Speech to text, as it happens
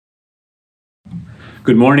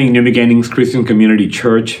Good morning, New Beginnings Christian Community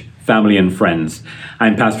Church, family and friends.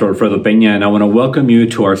 I'm Pastor Alfredo Peña, and I want to welcome you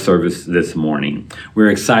to our service this morning. We're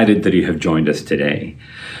excited that you have joined us today.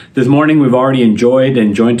 This morning, we've already enjoyed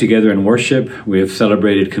and joined together in worship. We have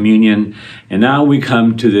celebrated communion, and now we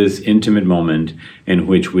come to this intimate moment in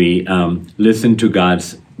which we listen to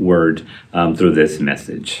God's word through this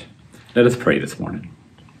message. Let us pray this morning.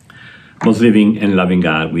 Most living and loving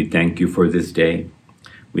God, we thank you for this day.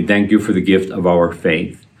 We thank you for the gift of our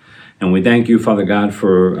faith. And we thank you, Father God,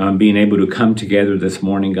 for being able to come together this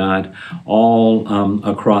morning, God, all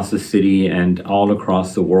across the city and all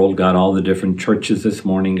across the world, God, all the different churches this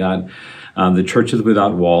morning, God, the churches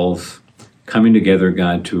without walls, coming together,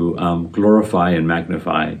 God, to glorify and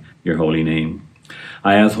magnify your holy name.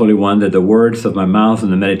 I ask, Holy One, that the words of my mouth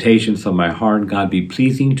and the meditations of my heart, God, be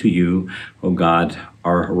pleasing to you, O God,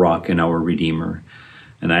 our rock and our Redeemer.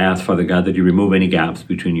 And I ask, Father God, that you remove any gaps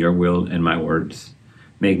between your will and my words.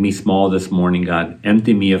 Make me small this morning, God.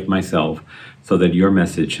 Empty me of myself so that your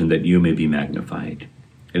message and that you may be magnified.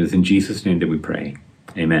 It is in Jesus' name that we pray.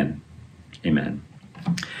 Amen. Amen.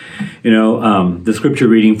 You know, the scripture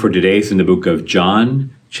reading for today is in the book of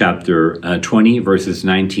John, chapter 20, verses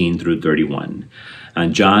 19 through 31.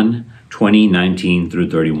 John 20, 19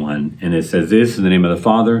 through 31. And it says this in the name of the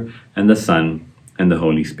Father, and the Son, and the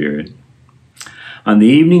Holy Spirit. On the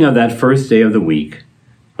evening of that first day of the week,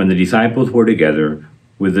 when the disciples were together,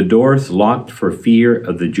 with the doors locked for fear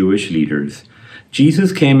of the Jewish leaders,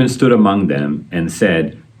 Jesus came and stood among them and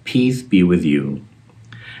said, "Peace be with you."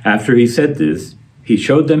 After he said this, he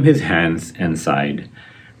showed them his hands and side.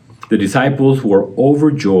 The disciples were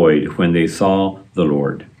overjoyed when they saw the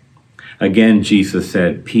Lord. Again, Jesus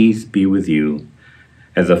said, "Peace be with you.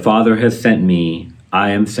 As the Father has sent me,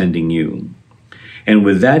 I am sending you." And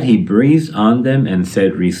with that, he breathed on them and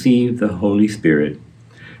said, "Receive the Holy Spirit.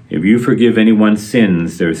 If you forgive anyone's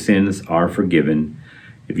sins, their sins are forgiven.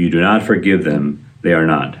 If you do not forgive them, they are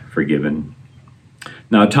not forgiven."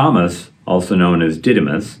 Now Thomas, also known as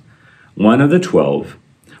Didymus, one of the 12,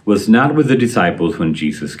 was not with the disciples when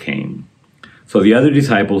Jesus came. So the other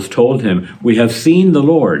disciples told him, "We have seen the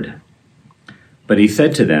Lord." But he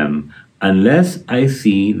said to them, "Unless I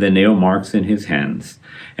see the nail marks in his hands,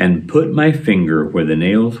 and put my finger where the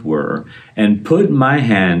nails were, and put my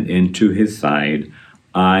hand into his side,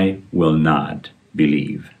 I will not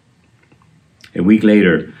believe." A week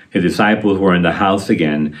later, his disciples were in the house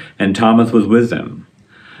again, and Thomas was with them.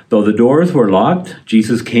 Though the doors were locked,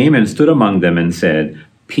 Jesus came and stood among them and said,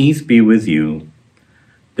 "Peace be with you."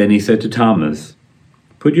 Then he said to Thomas,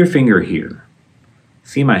 "Put your finger here.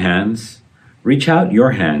 See my hands? Reach out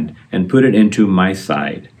your hand and put it into my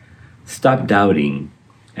side. Stop doubting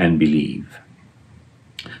and believe."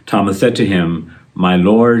 Thomas said to him, "My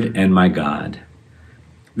Lord and my God."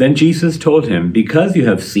 Then Jesus told him, "Because you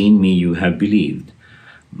have seen me, you have believed.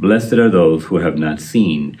 Blessed are those who have not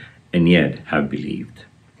seen and yet have believed."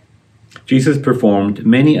 Jesus performed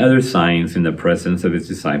many other signs in the presence of his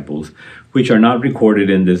disciples, which are not recorded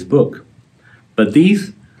in this book. But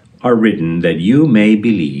these are written that you may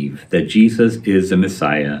believe that Jesus is the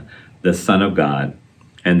Messiah, the Son of God,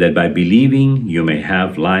 and that by believing you may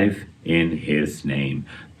have life in his name.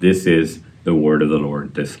 This is the word of the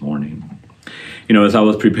Lord this morning. You know, as I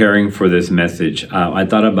was preparing for this message, I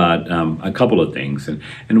thought about a couple of things.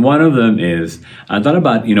 And one of them is, I thought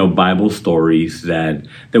about, Bible stories that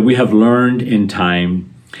we have learned in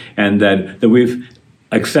time, and that we've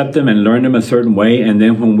accept them and learn them a certain way. And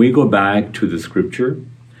then when we go back to the scripture,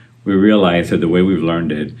 we realize that the way we've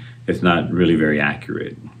learned it is not really very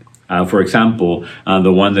accurate. For example,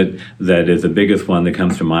 the one that is the biggest one that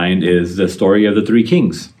comes to mind is the story of the three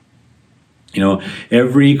kings. You know,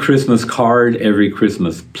 every Christmas card, every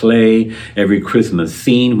Christmas play, every Christmas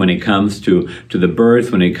scene, when it comes to the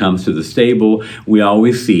birth, when it comes to the stable, we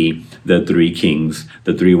always see the three kings,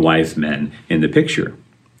 the three wise men in the picture.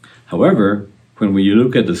 However, when you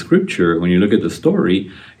look at the scripture, when you look at the story,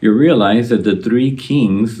 you realize that the three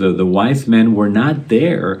kings, the wise men, were not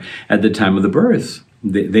there at the time of the birth.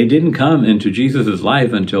 They didn't come into Jesus'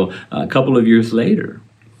 life until a couple of years later.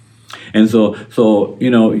 And so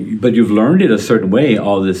but you've learned it a certain way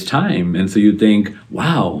all this time. And so you think,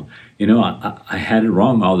 wow, I had it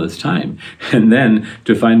wrong all this time. And then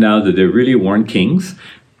to find out that they really weren't kings,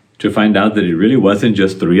 to find out that it really wasn't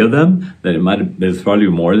just three of them, that there's probably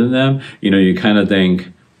more than them, you kind of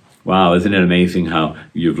think, wow, isn't it amazing how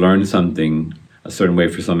you've learned something a certain way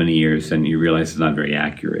for so many years and you realize it's not very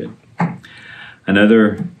accurate.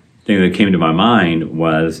 Another thing that came to my mind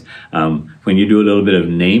was when you do a little bit of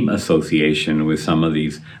name association with some of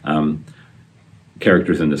these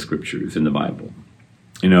characters in the scriptures in the Bible.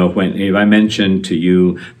 If I mention to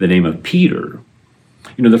you the name of Peter,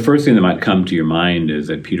 the first thing that might come to your mind is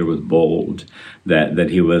that Peter was bold, that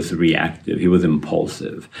he was reactive, he was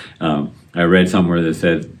impulsive. I read somewhere that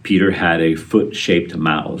said Peter had a foot-shaped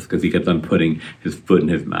mouth because he kept on putting his foot in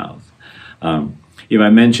his mouth. If I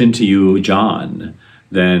mention to you John,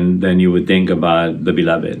 then you would think about the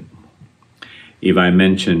beloved. If I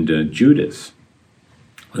mentioned Judas,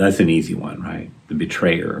 well, that's an easy one, right? The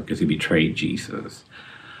betrayer, because he betrayed Jesus.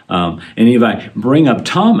 And if I bring up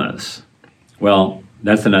Thomas, well,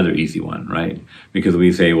 that's another easy one, right? Because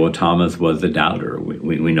we say, well, Thomas was the doubter.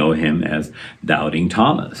 We know him as Doubting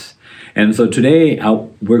Thomas. And so today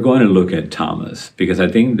we're going to look at Thomas because I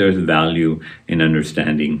think there's value in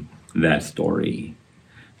understanding that story.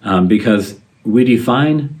 Because we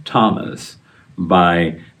define Thomas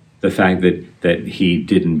by the fact that he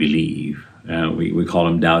didn't believe. We call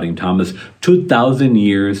him Doubting Thomas. 2,000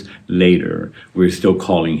 years later, we're still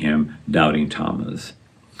calling him Doubting Thomas.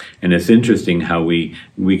 And it's interesting how we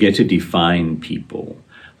get to define people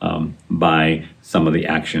by some of the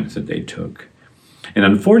actions that they took. And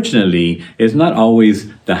unfortunately, it's not always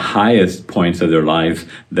the highest points of their lives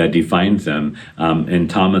that defines them. In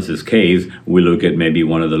Thomas's case, we look at maybe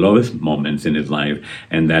one of the lowest moments in his life,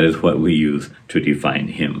 and that is what we use to define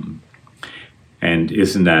him. And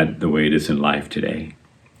isn't that the way it is in life today?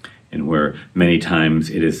 And where many times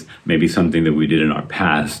it is maybe something that we did in our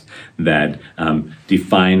past that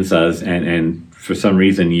defines us, and for some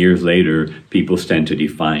reason years later, people tend to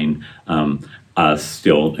define us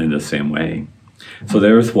still in the same way. So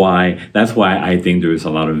that's why I think there is a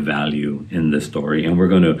lot of value in this story, and we're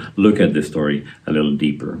going to look at this story a little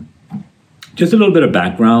deeper. Just a little bit of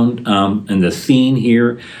background, and the scene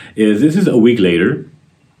here is this is a week later.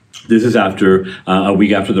 This is after a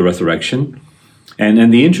week after the resurrection.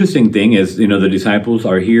 And the interesting thing is, the disciples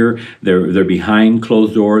are here, they're behind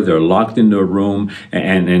closed doors, they're locked into a room,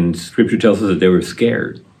 and Scripture tells us that they were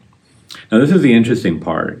scared. Now, this is the interesting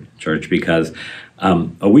part, church, because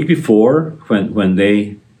a week before, when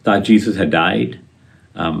they thought Jesus had died,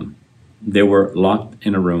 they were locked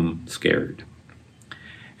in a room, scared.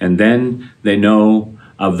 And then they know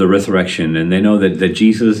of the resurrection, and they know that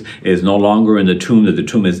Jesus is no longer in the tomb, that the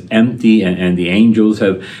tomb is empty, and the angels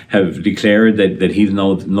have declared that he's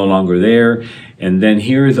no longer there. And then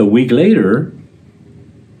here is a week later,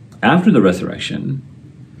 after the resurrection,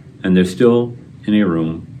 and they're still in a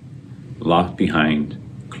room, locked behind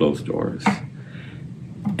closed doors.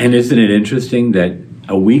 And isn't it interesting that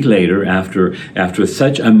a week later, after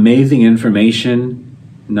such amazing information,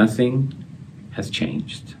 nothing has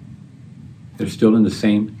changed? They're still in the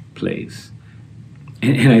same place.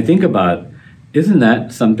 And I think about, isn't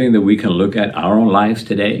that something that we can look at our own lives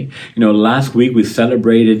today? Last week we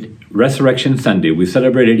celebrated Resurrection Sunday. We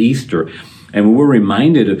celebrated Easter. And we were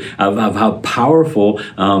reminded of how powerful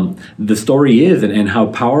the story is and how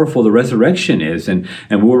powerful the resurrection is. And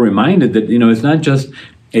we were reminded that, it's not just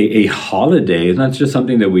a holiday. It's not just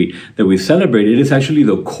something that we celebrate. It is actually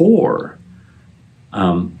the core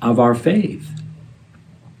of our faith.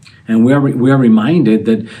 And we are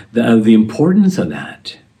reminded of the importance of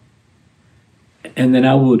that. And then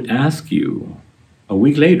I would ask you, a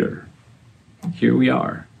week later, here we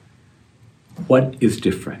are. What is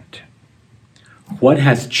different? What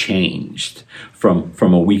has changed from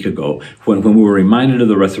a week ago when we were reminded of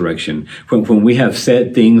the resurrection, when we have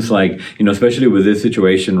said things like, especially with this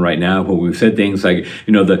situation right now, when we've said things like,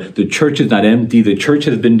 the church is not empty, the church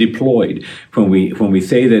has been deployed. When we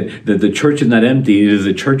say that the church is not empty, it is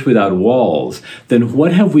a church without walls, then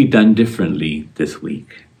what have we done differently this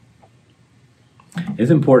week?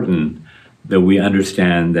 It's important that we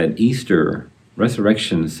understand that Easter,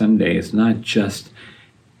 Resurrection Sunday, is not just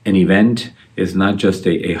an event. It's not just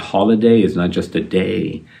a holiday. It's not just a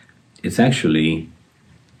day. It's actually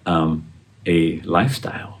a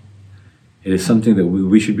lifestyle. It is something that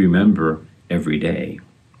we should remember every day.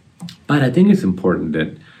 But I think it's important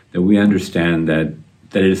that we understand that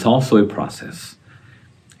it is also a process.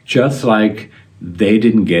 Just like they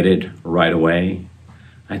didn't get it right away,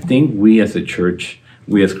 I think we as a church,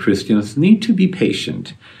 we as Christians need to be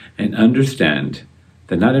patient and understand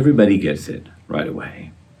that not everybody gets it right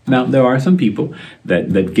away. Now, there are some people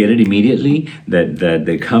that get it immediately, that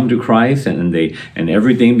they come to Christ and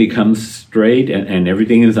everything becomes straight and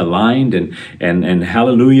everything is aligned and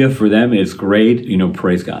hallelujah for them, it's great,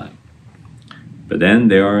 praise God. But then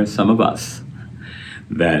there are some of us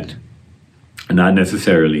that not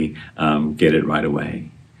necessarily get it right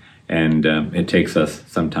away. And it takes us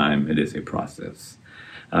some time. It is a process.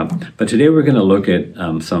 But today we're going to look at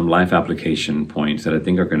some life application points that I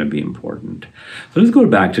think are going to be important. So let's go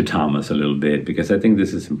back to Thomas a little bit, because I think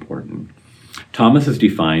this is important. Thomas is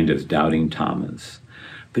defined as doubting Thomas.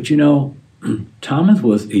 But Thomas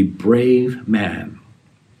was a brave man.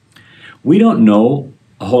 We don't know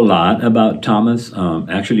a whole lot about Thomas.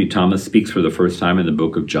 Actually, Thomas speaks for the first time in the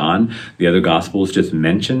book of John. The other Gospels just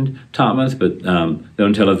mentioned Thomas, but they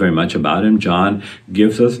don't tell us very much about him. John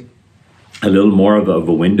gives us a little more of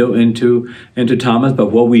a window into Thomas.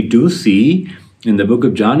 But what we do see in the book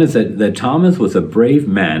of John is that Thomas was a brave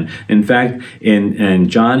man. In fact, in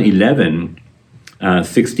John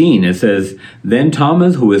 11:16, it says, "Then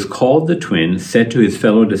Thomas, who is called the twin, said to his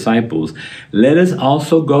fellow disciples, 'Let us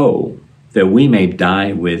also go, that we may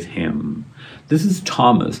die with him.'" This is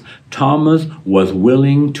Thomas. Thomas was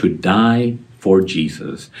willing to die for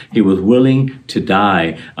Jesus. He was willing to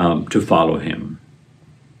die to follow him.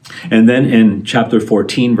 And then in chapter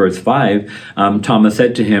 14, verse 5, Thomas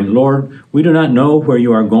said to him, "Lord, we do not know where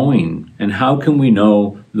you are going, and how can we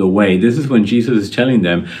know the way?" This is when Jesus is telling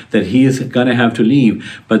them that he is going to have to leave,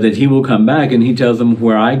 but that he will come back, and he tells them,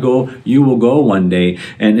 "Where I go, you will go one day."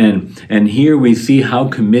 And here we see how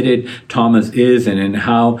committed Thomas is, and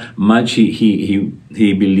how much he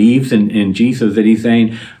believes in Jesus, that he's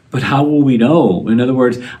saying, "But how will we know?" In other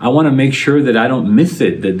words, I want to make sure that I don't miss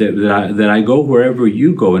it, that I go wherever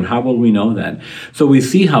you go, and how will we know that? So we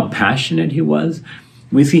see how passionate he was.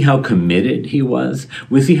 We see how committed he was.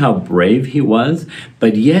 We see how brave he was.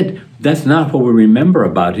 But yet, that's not what we remember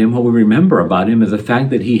about him. What we remember about him is the fact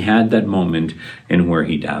that he had that moment in where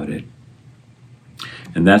he doubted.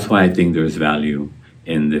 And that's why I think there's value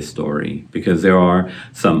in this story, because there are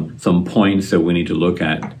some points that we need to look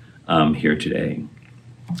at here today.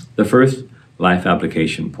 The first life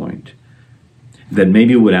application point that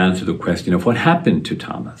maybe would answer the question of what happened to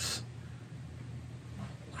Thomas.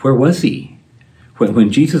 Where was he? When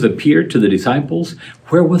Jesus appeared to the disciples,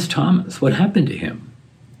 where was Thomas? What happened to him?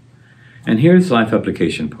 And here's life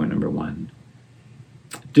application point number 1.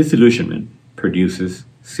 Disillusionment produces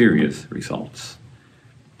serious results.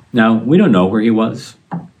 Now, we don't know where he was.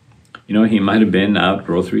 He might have been out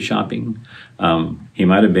grocery shopping. He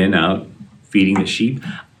might have been out feeding the sheep.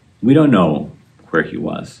 We don't know where he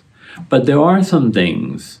was. But there are some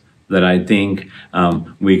things that I think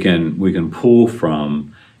we can pull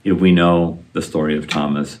from if we know the story of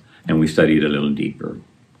Thomas and we study it a little deeper.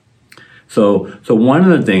 So one of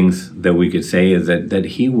the things that we could say is that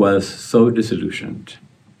he was so disillusioned.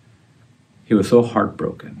 He was so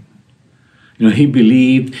heartbroken. He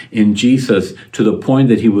believed in Jesus to the point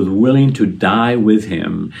that he was willing to die with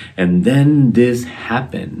him. And then this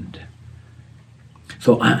happened.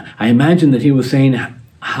 So I imagine that he was saying,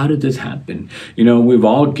 how did this happen? We've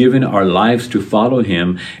all given our lives to follow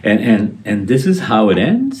him, and this is how it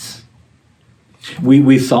ends?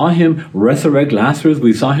 We saw him resurrect Lazarus.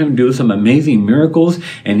 We saw him do some amazing miracles,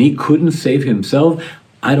 and he couldn't save himself.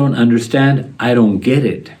 I don't understand. I don't get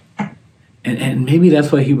it. And maybe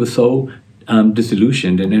that's why he was so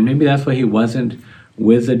disillusioned, and maybe that's why he wasn't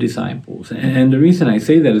with the disciples. And the reason I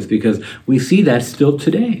say that is because we see that still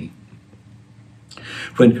today.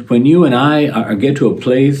 When you and I get to a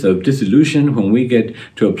place of disillusion, when we get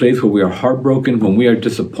to a place where we are heartbroken, when we are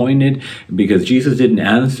disappointed because Jesus didn't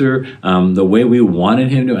answer the way we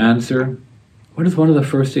wanted him to answer, what is one of the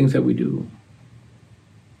first things that we do?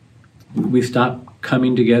 We stop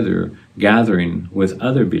coming together, gathering with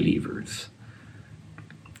other believers.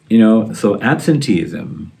 So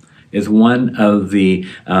absenteeism is one of the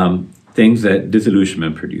things that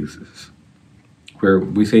disillusionment produces, where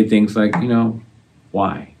we say things like,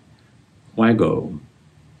 why? Why go?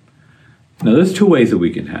 Now, there's two ways that we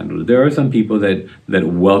can handle it. There are some people that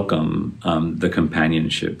welcome the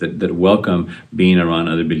companionship, that welcome being around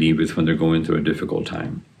other believers when they're going through a difficult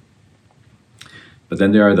time. But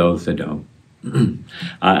then there are those that don't.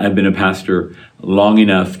 I've been a pastor long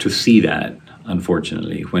enough to see that,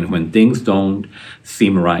 unfortunately, when things don't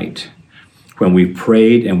seem right, when we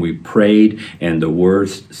prayed and the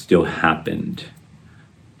worst still happened.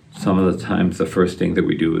 Some of the times the first thing that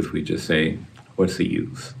we do is we just say, what's the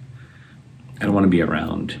use? I don't want to be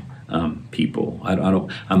around people.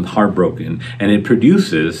 I'm heartbroken. And it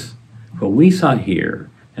produces what we saw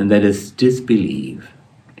here, and that is disbelief.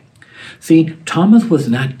 See, Thomas was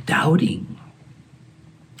not doubting.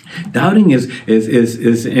 Doubting is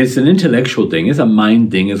an intellectual thing. It's a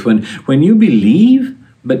mind thing. It's when you believe,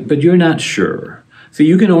 but you're not sure. So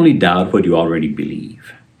you can only doubt what you already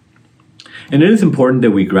believe. And it is important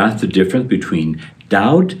that we grasp the difference between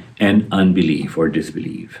doubt and unbelief or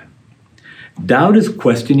disbelief. Doubt is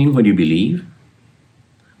questioning what you believe.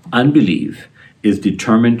 Unbelief is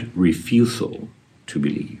determined refusal to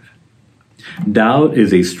believe. Doubt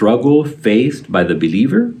is a struggle faced by the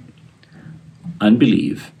believer.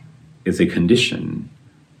 Unbelief is a condition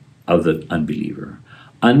of the unbeliever.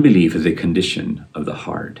 Unbelief is a condition of the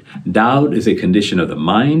heart. Doubt is a condition of the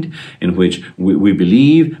mind in which we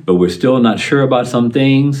believe, but we're still not sure about some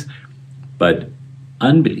things. But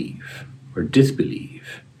unbelief or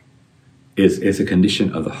disbelief is a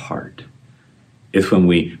condition of the heart. It's when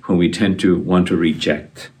we tend to want to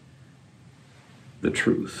reject the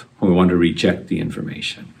truth, when we want to reject the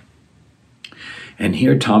information. And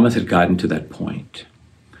here Thomas had gotten to that point.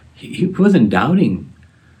 He wasn't doubting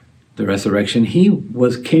the resurrection. He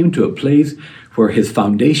came to a place where his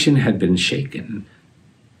foundation had been shaken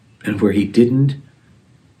and where he didn't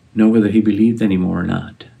know whether he believed anymore or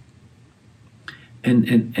not.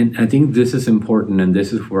 And I think this is important, and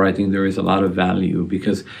this is where I think there is a lot of value,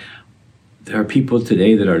 because there are people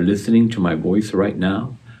today that are listening to my voice right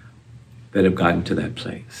now that have gotten to that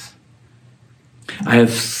place. I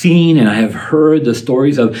have seen and I have heard the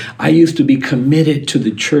stories of, I used to be committed to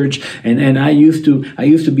the church, and I used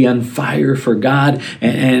to be on fire for God,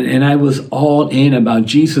 and I was all in about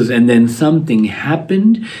Jesus, and then something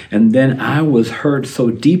happened, and then I was hurt so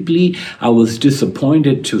deeply, I was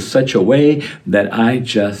disappointed to such a way that I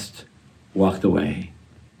just walked away.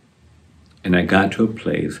 And I got to a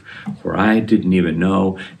place where I didn't even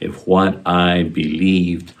know if what I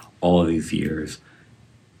believed all these years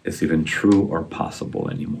is even true or possible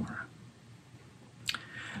anymore.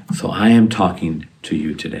 So I am talking to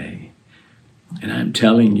you today, and I'm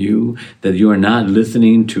telling you that you are not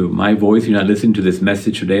listening to my voice, you're not listening to this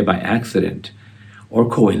message today by accident or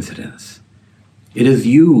coincidence. It is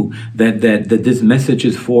you that this message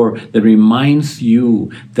is for, that reminds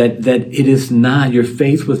you that it is not, your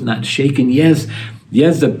faith was not shaken. Yes,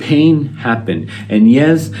 the pain happened, and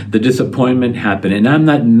yes, the disappointment happened, and I'm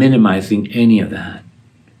not minimizing any of that.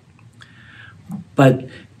 But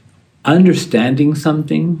understanding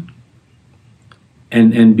something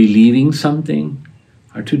and believing something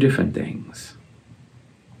are two different things.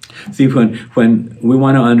 See, when we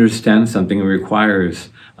want to understand something, it requires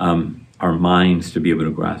our minds to be able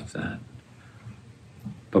to grasp that.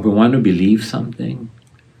 But we want to believe something,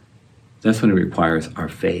 that's when it requires our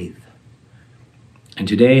faith. And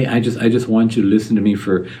today, I just want you to listen to me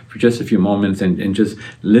for just a few moments and just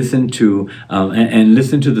listen to and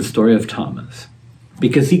listen to the story of Thomas.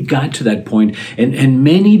 Because he got to that point, and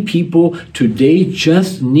many people today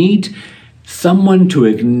just need someone to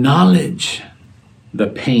acknowledge the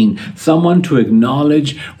pain, someone to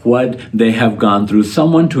acknowledge what they have gone through,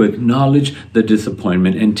 someone to acknowledge the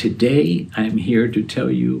disappointment. And today, I am here to tell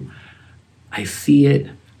you, I see it,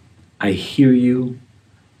 I hear you,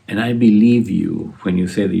 and I believe you when you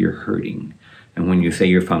say that you're hurting and when you say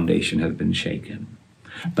your foundation has been shaken.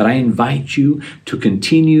 But I invite you to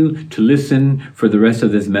continue to listen for the rest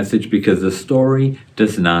of this message, because the story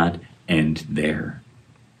does not end there.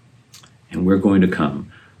 And we're going to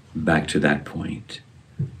come back to that point.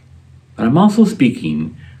 But I'm also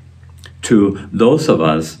speaking to those of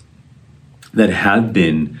us that have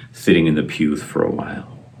been sitting in the pews for a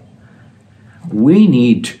while. We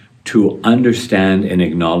need to understand and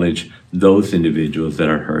acknowledge those individuals that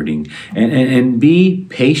are hurting, and be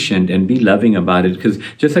patient and be loving about it, because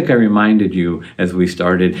just like I reminded you as we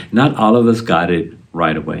started, not all of us got it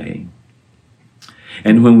right away.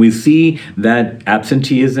 And when we see that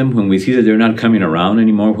absenteeism, when we see that they're not coming around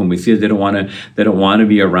anymore, when we see that they don't want to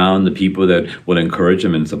be around the people that will encourage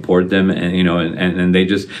them and support them, and they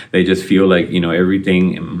just feel like,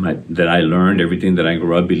 everything that I learned, everything that I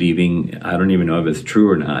grew up believing, I don't even know if it's true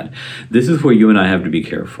or not. This is where you and I have to be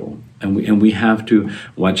careful, and we have to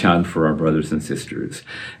watch out for our brothers and sisters.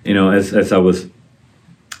 As I was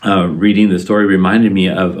reading the story, reminded me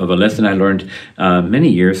of a lesson I learned many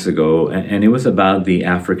years ago, and it was about the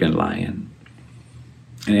African lion.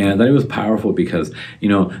 And I thought it was powerful because,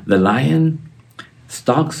 the lion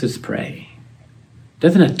stalks its prey.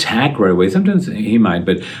 Doesn't attack right away. Sometimes he might,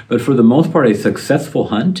 but for the most part, a successful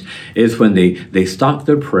hunt is when they stalk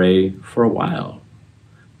their prey for a while.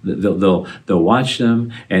 They'll watch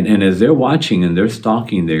them, and as they're watching and they're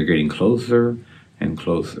stalking, they're getting closer and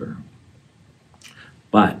closer.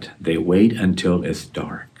 But they wait until it's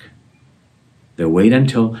dark. They wait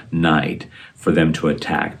until night for them to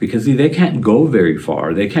attack, because they can't go very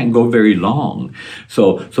far. They can't go very long.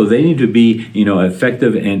 So they need to be,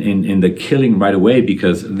 effective in the killing right away,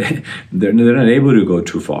 because they're not able to go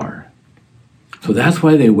too far. So that's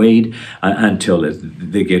why they wait until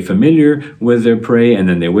they get familiar with their prey, and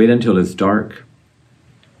then they wait until it's dark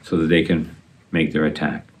so that they can make their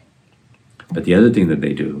attack. But the other thing that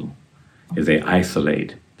they do is they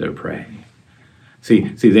isolate their prey. See,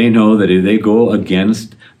 they know that if they go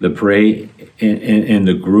against the prey in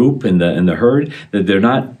the group, in the herd, that they're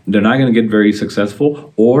not going to get very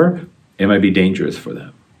successful, or it might be dangerous for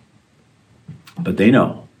them. But they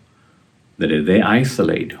know that if they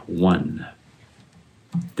isolate one,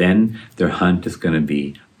 then their hunt is going to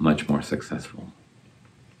be much more successful.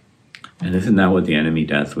 And isn't that what the enemy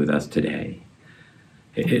does with us today?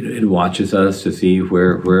 It watches us to see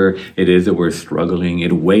where it is that we're struggling.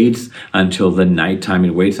 It waits until the nighttime.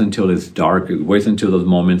 It waits until it's dark. It waits until those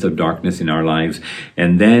moments of darkness in our lives.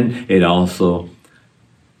 And then it also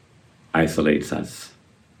isolates us.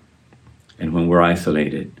 And when we're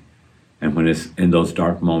isolated, and when it's in those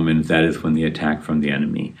dark moments, that is when the attack from the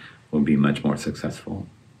enemy will be much more successful.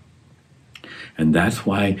 And that's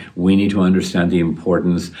why we need to understand the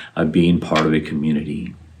importance of being part of a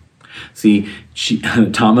community. See,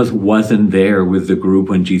 Thomas wasn't there with the group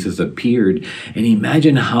when Jesus appeared. And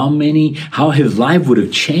imagine how his life would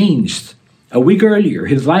have changed a week earlier.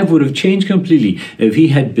 His life would have changed completely if he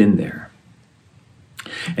had been there.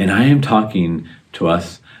 And I am talking to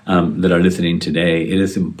us that are listening today. It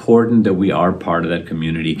is important that we are part of that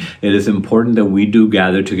community. It is important that we do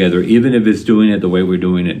gather together, even if it's doing it the way we're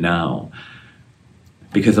doing it now.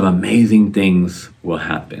 Because some amazing things will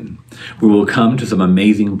happen. We will come to some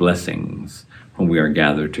amazing blessings when we are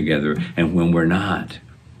gathered together. And when we're not,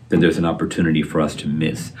 then there's an opportunity for us to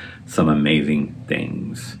miss some amazing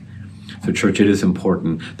things. So church, it is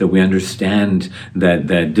important that we understand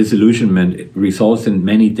that disillusionment results in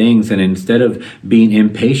many things. And instead of being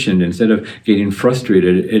impatient, instead of getting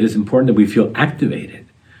frustrated, it is important that we feel activated.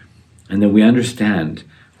 And that we understand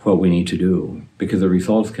what we need to do, because the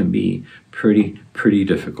results can be pretty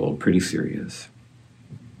difficult, pretty serious.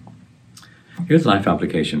 Here's life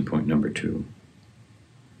application point number 2.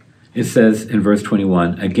 It says in verse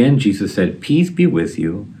 21, again Jesus said, "Peace be with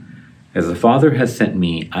you. As the Father has sent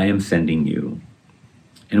me, I am sending you."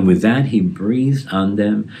 And with that he breathed on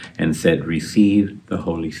them and said, "Receive the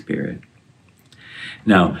Holy Spirit."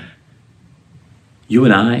 Now, you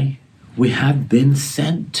and I, we have been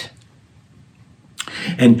sent.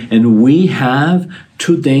 And we have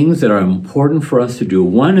 2 things that are important for us to do.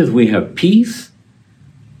 One is we have peace,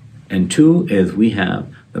 and 2 is we have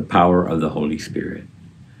the power of the Holy Spirit.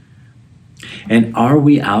 And are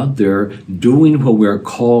we out there doing what we're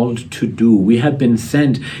called to do? We have been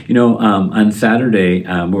sent. On Saturday,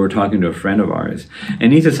 we were talking to a friend of ours,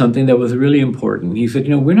 and he said something that was really important. He said,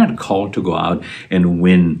 we're not called to go out and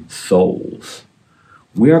win souls.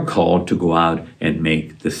 We are called to go out and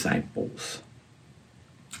make disciples.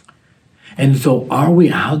 And so are we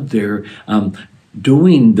out there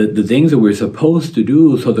doing the things that we're supposed to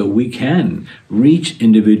do so that we can reach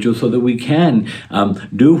individuals, so that we can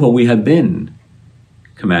do what we have been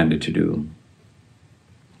commanded to do?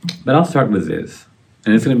 But I'll start with this,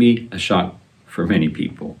 and it's going to be a shock for many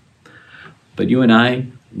people. But you and I,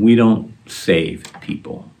 we don't save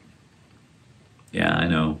people. Yeah, I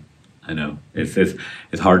know.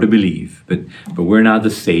 It's hard to believe, but we're not the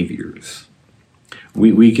saviors.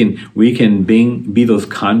 We can be those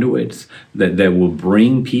conduits that will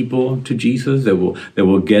bring people to Jesus, that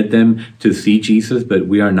will get them to see Jesus, but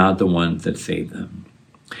we are not the ones that save them.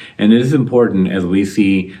 And it is important as we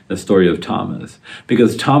see the story of Thomas,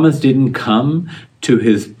 because Thomas didn't come to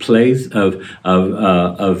his place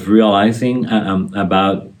of realizing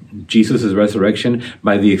about Jesus' resurrection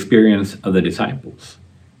by the experience of the disciples.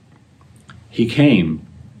 He came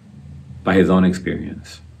by his own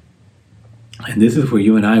experience. And this is where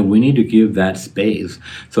you and I, we need to give that space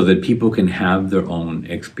so that people can have their own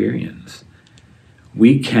experience.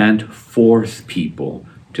 We can't force people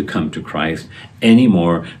to come to Christ any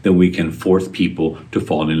more than we can force people to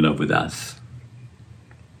fall in love with us.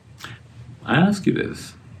 I ask you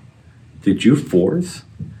this. Did you force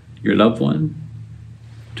your loved one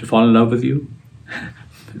to fall in love with you?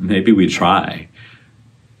 Maybe we try,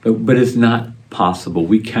 but it's not possible.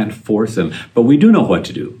 We can't force them, but we do know what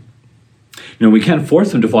to do. We can't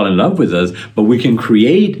force them to fall in love with us, but we can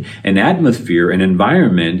create an atmosphere, an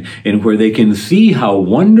environment in where they can see how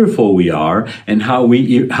wonderful we are and how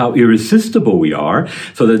irresistible we are,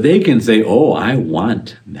 so that they can say, "Oh, I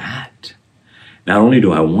want that. Not only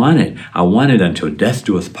do I want it until death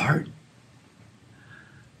do us part."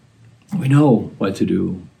 We know what to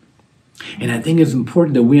do. And I think it's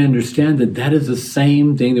important that we understand that that is the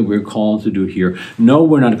same thing that we're called to do here. No,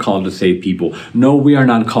 we're not called to save people. No, we are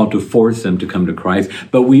not called to force them to come to Christ.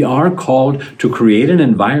 But we are called to create an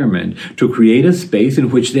environment, to create a space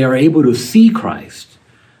in which they are able to see Christ,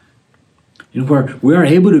 in where we are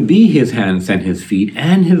able to be his hands and his feet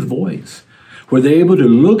and his voice, where they're able to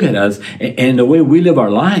look at us and the way we live our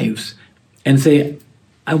lives and say,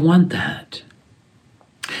 I want that.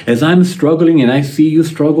 As I'm struggling and I see you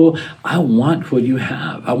struggle, I want what you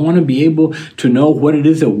have. I want to be able to know what it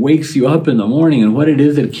is that wakes you up in the morning and what it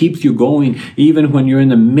is that keeps you going, even when you're in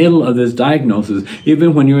the middle of this diagnosis,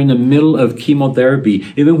 even when you're in the middle of chemotherapy,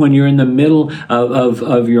 even when you're in the middle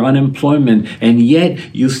of your unemployment, and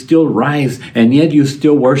yet you still rise, and yet you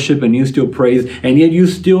still worship, and you still praise, and yet you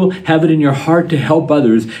still have it in your heart to help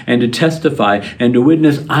others and to testify and to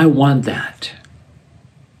witness. I want that.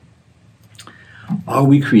 Are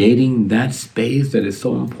we creating that space that is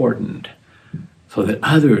so important so that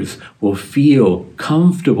others will feel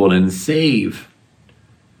comfortable and safe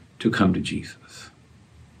to come to Jesus?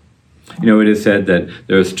 You know, it is said that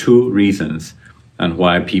there's 2 reasons on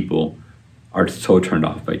why people are so turned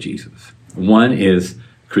off by Jesus. One is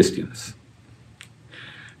Christians.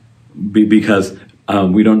 Because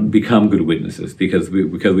we don't become good witnesses, because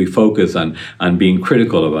we focus on being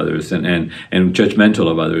critical of others and judgmental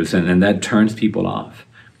of others, and that turns people off.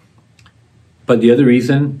 But the other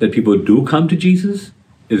reason that people do come to Jesus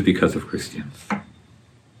is because of Christians.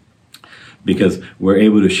 Because we're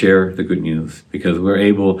able to share the good news, because we're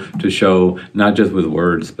able to show, not just with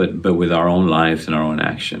words, but with our own lives and our own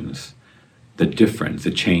actions, the difference,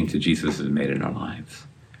 the change that Jesus has made in our lives.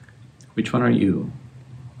 Which one are you?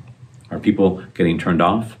 Are people getting turned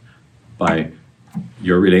off by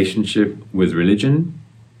your relationship with religion?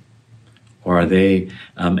 Or are they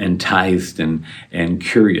enticed and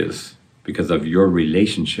curious because of your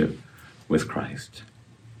relationship with Christ?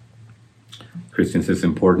 Christians, it's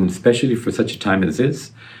important, especially for such a time as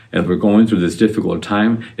this. As we're going through this difficult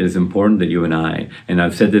time, it is important that you and I, and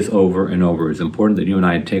I've said this over and over, it's important that you and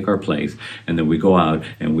I take our place and that we go out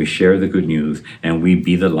and we share the good news and we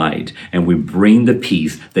be the light and we bring the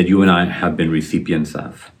peace that you and I have been recipients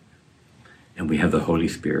of. And we have the Holy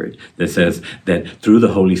Spirit that says that through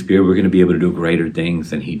the Holy Spirit, we're going to be able to do greater things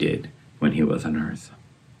than he did when he was on earth.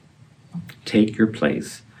 Take your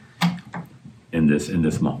place in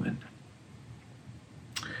this moment.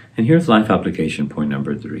 And here's life application point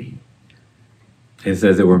number 3. It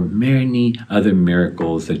says there were many other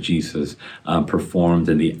miracles that Jesus performed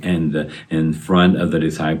in front of the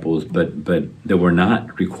disciples, but they were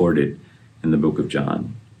not recorded in the book of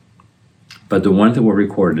John. But the ones that were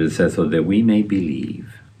recorded, it says, so that we may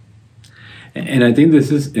believe. And I think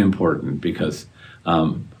this is important because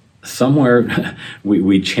somewhere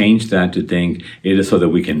we change that to think it is so that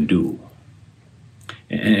we can do.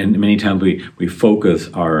 And many times we focus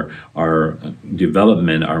our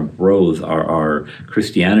development, our growth, our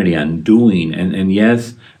Christianity on doing. And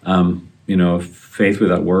yes, faith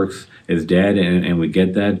without works is dead, and we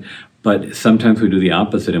get that. But sometimes we do the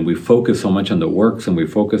opposite, and we focus so much on the works, and we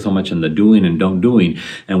focus so much on the doing and don't doing,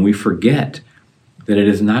 and we forget that it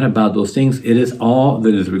is not about those things. It is all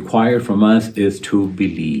that is required from us is to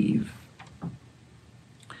believe.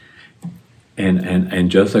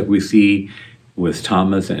 And just like we see with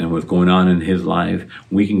Thomas and what's going on in his life,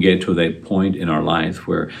 we can get to that point in our lives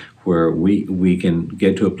where we can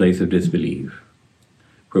get to a place of disbelief,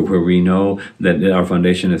 where we know that our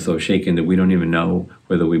foundation is so shaken that we don't even know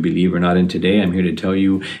whether we believe or not. And today I'm here to tell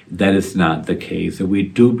you that is not the case, that we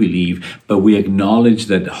do believe, but we acknowledge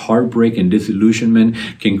that heartbreak and disillusionment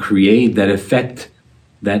can create that effect,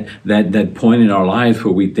 that point in our lives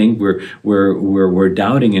where we think we're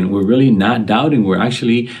doubting, and we're really not doubting. We're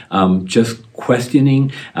actually just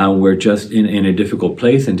questioning. We're just in a difficult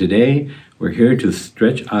place. And today we're here to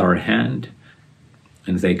stretch out our hand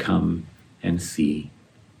and say, come and see.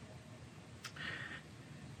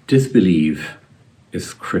 Disbelief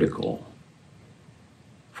is critical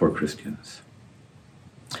for Christians.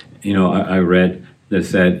 I read that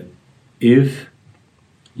said, if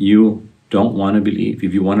you don't want to believe,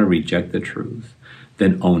 if you want to reject the truth,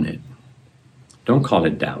 then own it. Don't call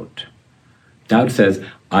it doubt. Doubt says,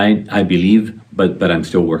 I believe, but I'm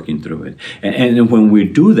still working through it. And when we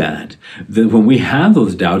do that, then when we have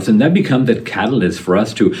those doubts, and that becomes that catalyst for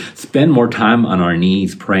us to spend more time on our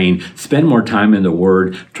knees praying, spend more time in the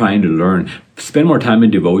Word trying to learn, spend more time in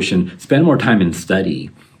devotion, spend more time in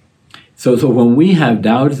study. So when we have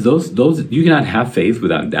doubts, those you cannot have faith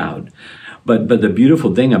without doubt. But the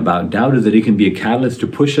beautiful thing about doubt is that it can be a catalyst to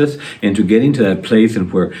push us into getting to that place and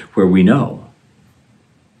where we know.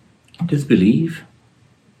 Disbelief,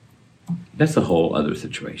 that's a whole other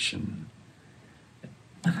situation.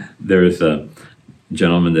 There's a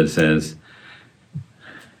gentleman that says,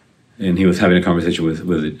 and he was having a conversation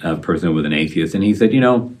with a person with an atheist, and he said,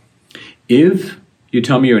 if you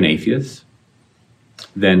tell me you're an atheist,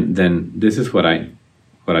 then this is what I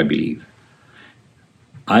believe.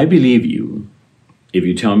 I believe you if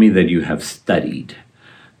you tell me that you have studied,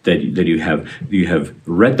 that you have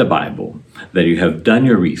read the Bible, that you have done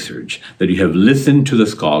your research, that you have listened to the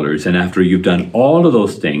scholars, and after you've done all of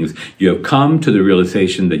those things, you have come to the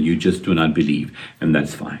realization that you just do not believe, and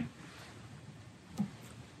that's fine.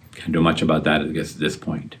 Can't do much about that, I guess, at this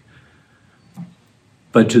point.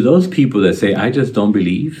 But to those people that say, I just don't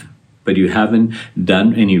believe, but you haven't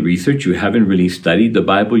done any research, you haven't really studied the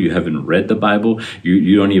Bible, you haven't read the Bible,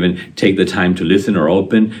 you don't even take the time to listen or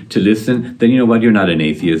open to listen, then you know what? You're not an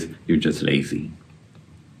atheist, you're just lazy.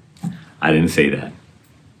 I didn't say that.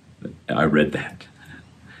 I read that.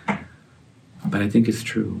 But I think it's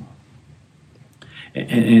true.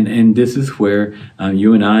 And this is where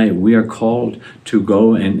you and I, we are called to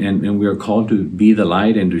go and we are called to be the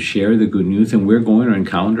light and to share the good news. And we're going to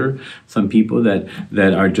encounter some people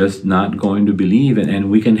that are just not going to believe, and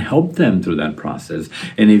we can help them through that process.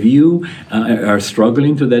 And if you are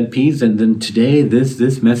struggling through that piece, then today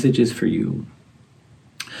this message is for you.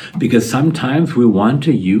 Because sometimes we want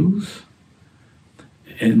to use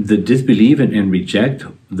and the disbelief and reject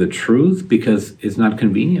the truth because it's not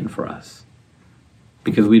convenient for us.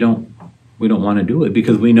 Because we don't want to do it,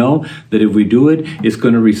 because we know that if we do it, it's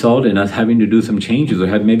going to result in us having to do some changes or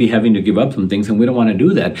maybe having to give up some things, and we don't want to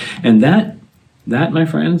do that. And that, my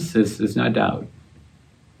friends, is not doubt.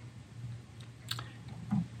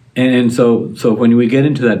 And so when we get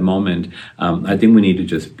into that moment, I think we need to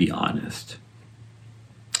just be honest.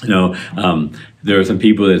 There are some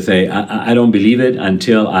people that say, I don't believe it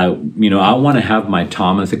until I want to have my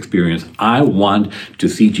Thomas experience. I want to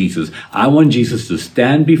see Jesus. I want Jesus to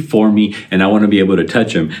stand before me, and I want to be able to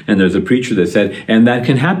touch him. And there's a preacher that said, and that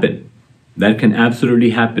can happen. That can absolutely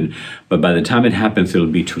happen. But by the time it happens, it'll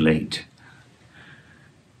be too late.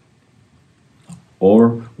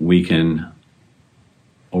 Or we can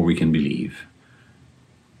believe.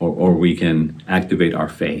 Or we can activate our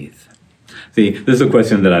faith. See, this is a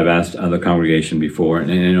question that I've asked the congregation before,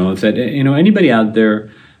 and I said, anybody out there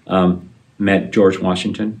met George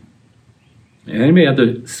Washington? Anybody out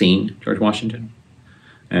there seen George Washington?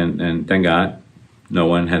 And thank God, no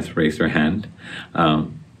one has raised their hand.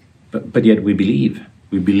 But yet we believe.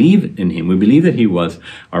 We believe in him. We believe that he was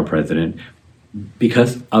our president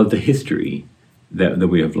because of the history that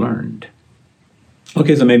we have learned.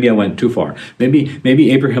 Okay, so maybe I went too far.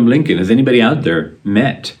 Maybe Abraham Lincoln. Has anybody out there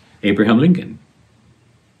met Abraham Lincoln?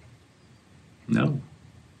 No.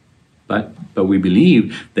 But we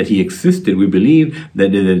believe that he existed. We believe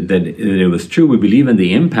that it was true. We believe in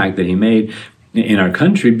the impact that he made in our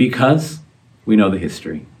country because we know the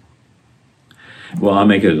history. Well, I'll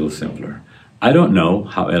make it a little simpler. I don't know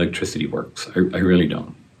how electricity works. I really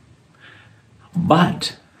don't.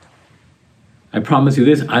 But I promise you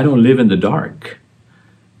this, I don't live in the dark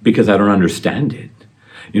because I don't understand it.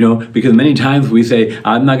 Because many times we say,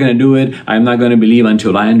 I'm not going to do it. I'm not going to believe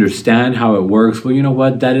until I understand how it works. Well, you know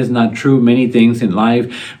what? That is not true. Many things in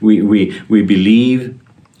life, we believe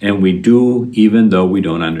and we do even though we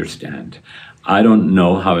don't understand. I don't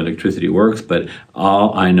know how electricity works, but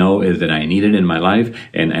all I know is that I need it in my life,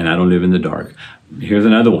 and I don't live in the dark. Here's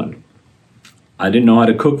another one. I didn't know how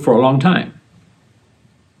to cook for a long time.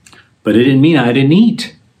 But it didn't mean I didn't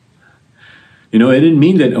eat. It didn't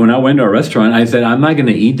mean that when I went to a restaurant, I said, I'm not going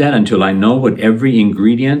to eat that until I know what every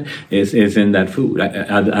ingredient is in that food.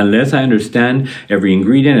 Unless I understand every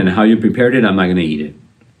ingredient and how you prepared it, I'm not going to eat it.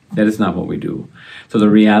 That is not what we do. So the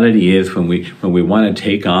reality is when we want to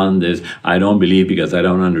take on this, I don't believe because I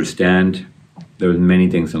don't understand, there's many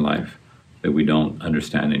things in life that we don't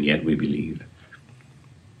understand and yet we believe.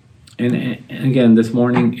 And again, this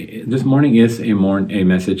morning is a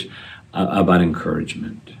message about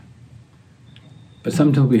encouragement. But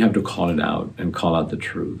sometimes we have to call it out and call out the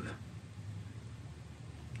truth.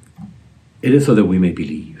 It is so that we may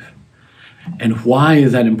believe. And why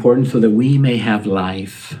is that important? So that we may have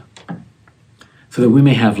life. So that we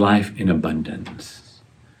may have life in abundance.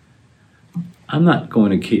 I'm not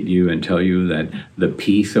going to kid you and tell you that the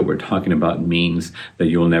peace that we're talking about means that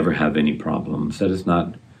you'll never have any problems. That is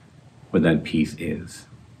not what that peace is.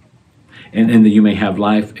 And that you may have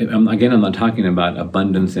life. Again, I'm not talking about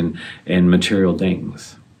abundance and material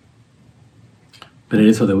things. But it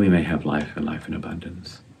is so that we may have life and life in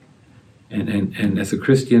abundance. And as a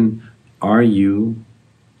Christian, are you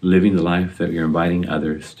living the life that you're inviting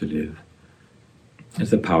others to live?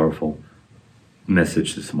 It's a powerful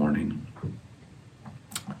message this morning.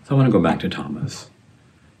 So I want to go back to Thomas.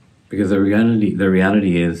 Because the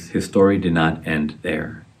reality is his story did not end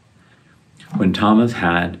there. When Thomas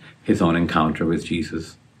had his own encounter with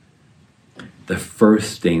Jesus, the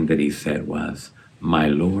first thing that he said was, "My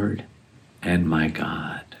Lord and my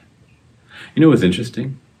God." You know what's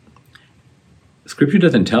interesting? Scripture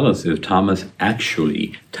doesn't tell us if Thomas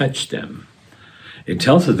actually touched them. It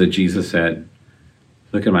tells us that Jesus said,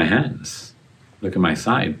 look at my hands, look at my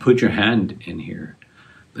side, put your hand in here.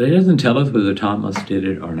 But it doesn't tell us whether Thomas did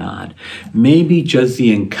it or not. Maybe just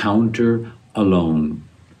the encounter alone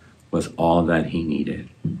was all that he needed.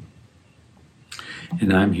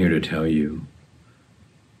 And I'm here to tell you,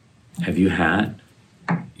 have you had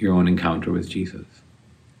your own encounter with Jesus?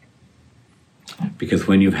 Because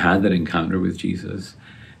when you've had that encounter with Jesus,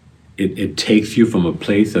 it takes you from a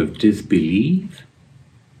place of disbelief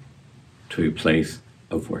to a place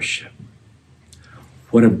of worship.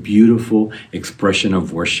 What a beautiful expression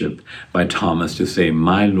of worship by Thomas to say,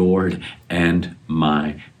 my Lord and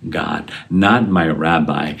my God. Not my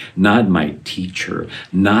rabbi, not my teacher,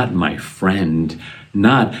 not my friend,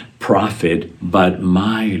 not prophet, but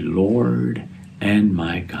my Lord and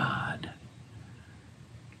my God.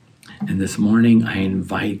 And this morning I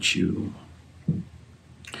invite you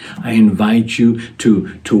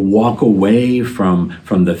to walk away from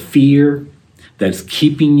the fear that's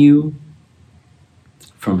keeping you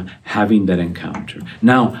from having that encounter.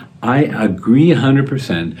 Now, I agree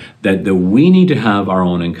 100% that we need to have our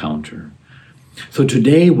own encounter. So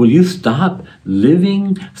today, will you stop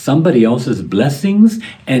living somebody else's blessings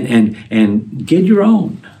and get your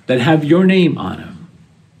own that have your name on them?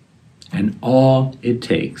 And all it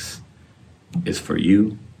takes is for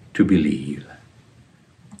you to believe.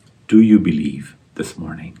 Do you believe this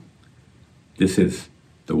morning? This is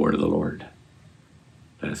the word of the Lord.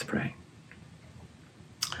 Let us pray.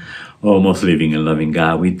 Oh, most living and loving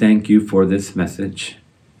God, we thank you for this message.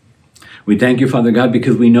 We thank you, Father God,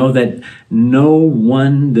 because we know that no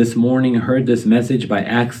one this morning heard this message by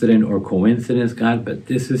accident or coincidence, God, but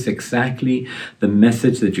this is exactly the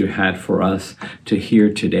message that you had for us to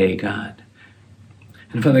hear today, God.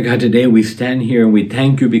 And Father God, today we stand here and we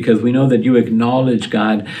thank you because we know that you acknowledge,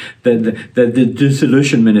 God, that the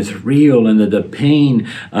disillusionment is real and that the pain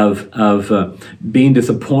of being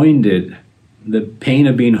disappointed, the pain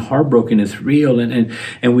of being heartbroken is real. And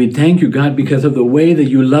we thank you, God, because of the way that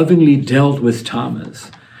you lovingly dealt with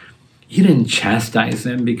Thomas. You didn't chastise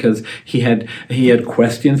him because he had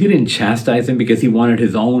questions. You didn't chastise him because he wanted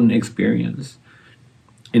his own experience.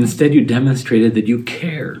 Instead, you demonstrated that you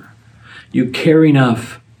care. You care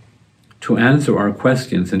enough to answer our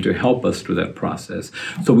questions and to help us through that process.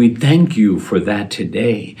 So we thank you for that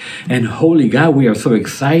today. And Holy God, we are so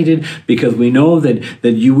excited because we know that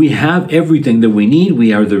we have everything that we need.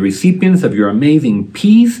 We are the recipients of your amazing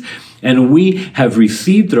peace. And we have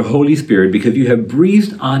received the Holy Spirit because you have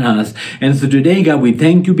breathed on us. And so today, God, we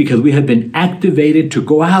thank you because we have been activated to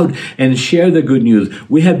go out and share the good news.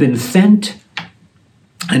 We have been sent.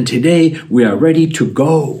 And today we are ready to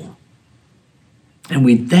go. And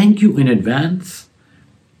we thank you in advance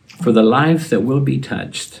for the lives that will be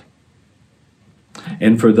touched.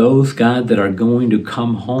 And for those, God, that are going to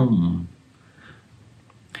come home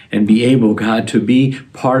and be able, God, to be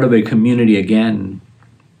part of a community again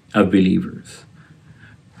of believers.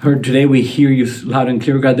 Lord, today we hear you loud and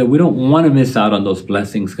clear, God, that we don't want to miss out on those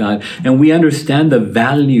blessings, God. And we understand the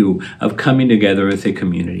value of coming together as a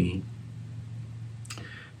community.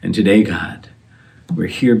 And today, God, we're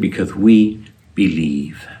here because we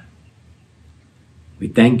believe. We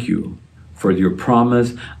thank you for your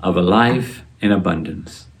promise of a life in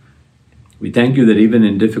abundance. We thank you that even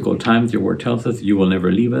in difficult times, your word tells us you will never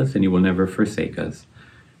leave us and you will never forsake us.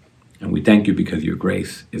 And we thank you because your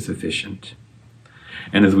grace is sufficient.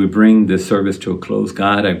 And as we bring this service to a close,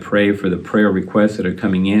 God, I pray for the prayer requests that are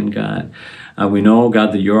coming in, God. We know,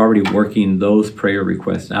 God, that you're already working those prayer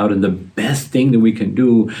requests out. And the best thing that we can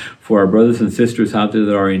do for our brothers and sisters out there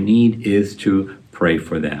that are in need is to pray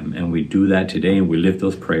for them. And we do that today, and we lift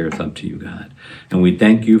those prayers up to you, God. And we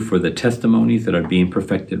thank you for the testimonies that are being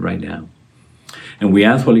perfected right now. And we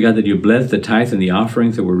ask, Holy God, that you bless the tithes and the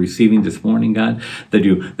offerings that we're receiving this morning, God, that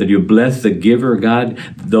you bless the giver, God,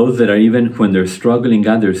 those that are even when they're struggling,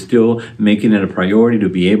 God, they're still making it a priority to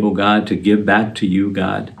be able, God, to give back to you,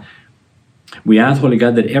 God. We ask, Holy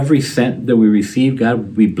God, that every cent that we receive,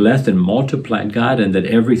 God, be blessed and multiplied, God, and that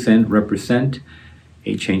every cent represent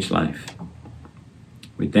a changed life.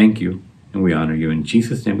 We thank you and we honor you. In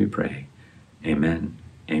Jesus' name we pray. Amen.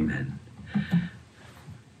 Amen.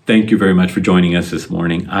 Thank you very much for joining us this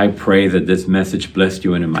morning. I pray that this message blessed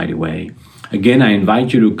you in a mighty way. Again, I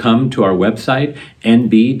invite you to come to our website,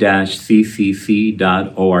 nb-ccc.org,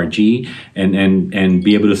 and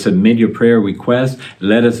be able to submit your prayer request.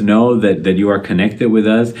 Let us know that you are connected with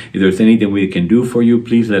us. If there's anything we can do for you,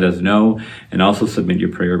 please let us know, and also submit your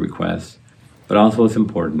prayer requests. But also, it's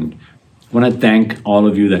important, I want to thank all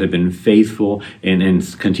of you that have been faithful and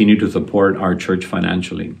continue to support our church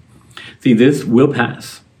financially. See, this will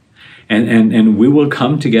pass. And we will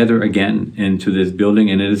come together again into this building,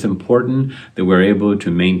 and it is important that we're able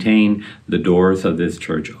to maintain the doors of this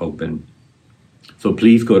church open. So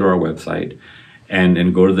please go to our website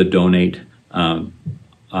and go to the donate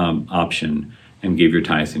option and give your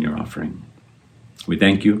tithes and your offering. We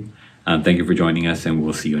thank you. Thank you for joining us, and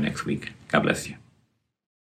we'll see you next week. God bless you.